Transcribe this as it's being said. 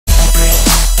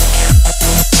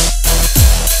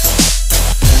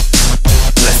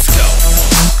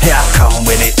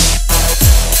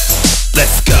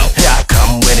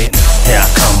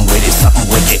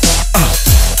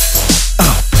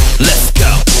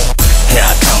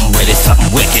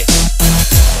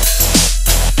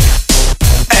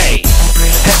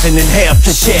heaven and hell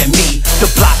can share me.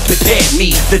 The block prepared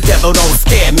me, the devil don't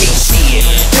scare me. Shit,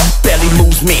 death barely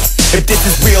moves me. If this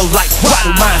is real life, why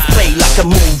do minds play like a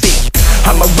movie?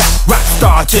 I'm a rock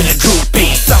star to the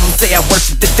groupie. Some say I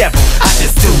worship the devil, I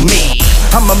just do me.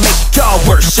 I'ma make y'all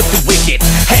worship the wicked.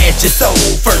 Had your soul,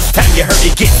 first time you heard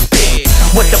it get big.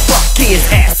 What the fuck is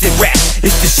acid rap?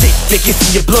 It's the shit that gets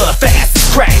in your blood fast as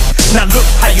crack. Now look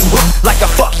how you look like a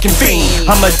fucking fiend.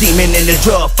 I'm a demon in the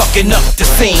drug, fucking up the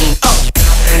scene.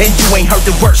 And you ain't heard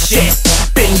the worst yet.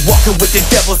 Been walking with the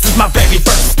devil since my very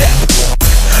first step.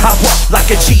 I walk like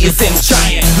a G-is-in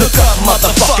giant. Look up,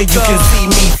 motherfucker, you can see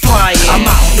me flying. I'm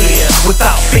out here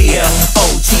without fear,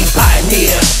 OG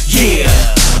pioneer, yeah.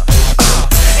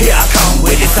 Here I come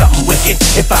with it, something wicked.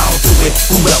 If I don't do it,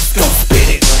 who else gon'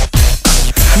 spit it?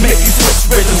 Make you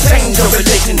switch rhythm, change your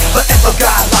religion. Forever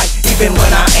godlike, even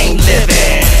when I ain't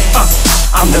living.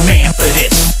 I'm the man for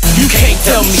this. You can't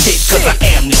tell me shit, cause I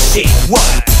am the shit. What?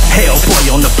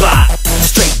 Hellboy on the block.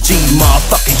 Straight G,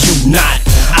 motherfucker, you not.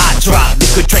 I drop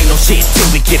Lickkuiddrano shit till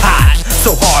we get hot.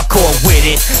 So hardcore with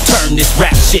it. Turn this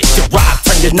rap shit to rock.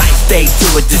 Turn the nice day to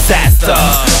a disaster.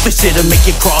 This shit'll make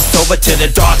you cross over to the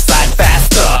dark side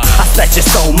faster. I snatch your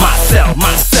soul myself.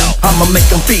 I'ma make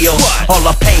them feel all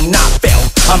the pain I felt.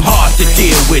 I'm hard to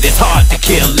deal with, it's hard to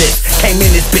kill it. Came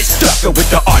in this bitch struck with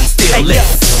the art and still lit.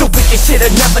 The wicked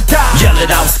shit'll never die. Yell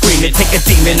it out, scream it, take a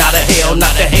demon out of hell,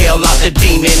 not the hell out the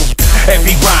demon.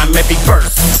 Every rhyme, every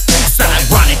verse, it's not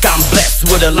ironic, I'm blessed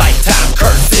with a lifetime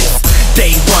curses.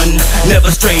 Day one,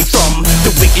 never stray from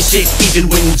the wicked shit,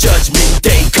 even when judgment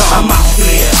day come. I'm out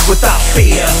here without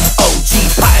fear, OG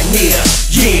pioneer,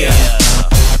 yeah.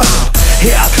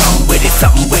 Here I come with it,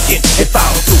 something wicked. If I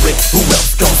don't do it, who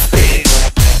else gon' spit it?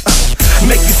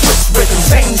 Make you switch rhythm,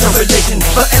 change your religion.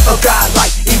 Forever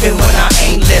godlike, even when I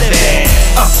ain't living.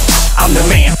 I'm the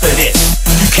man for this.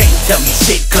 You can't tell me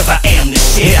shit, cause I am the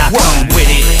shit. Here I come with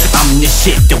it, I'm the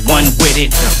shit, the one with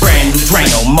it. Brand new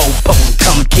Drano, more potent,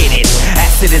 come get it.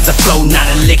 Acid is a flow, not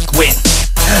a liquid.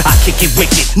 I kick it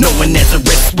wicked, knowing there's a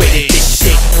risk with it. This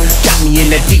shit got me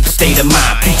in a deep state of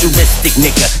mind. Futuristic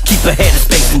nigga, keep ahead of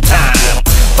space and time.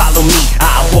 Follow me,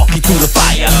 I'll walk you through the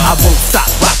fire. I won't stop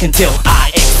rocking till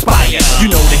I expire.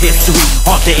 You know the history,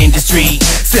 haunt the industry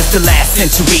since the last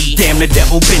century. Damn, the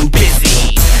devil been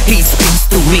busy. He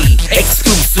speaks through me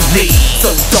exclusively,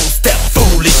 so don't step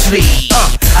foolishly.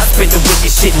 I spit the wicked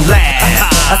shit and laugh.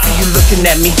 I see you looking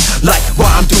at me like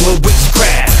why I'm doing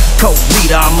witchcraft. Code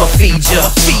reader, I'ma feed ya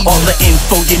all the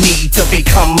info you need to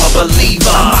become a believer.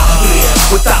 I'm out here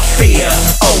without fear,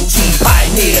 OG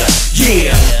pioneer,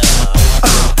 yeah.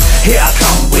 Here I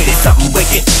come with it, something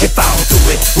wicked. If I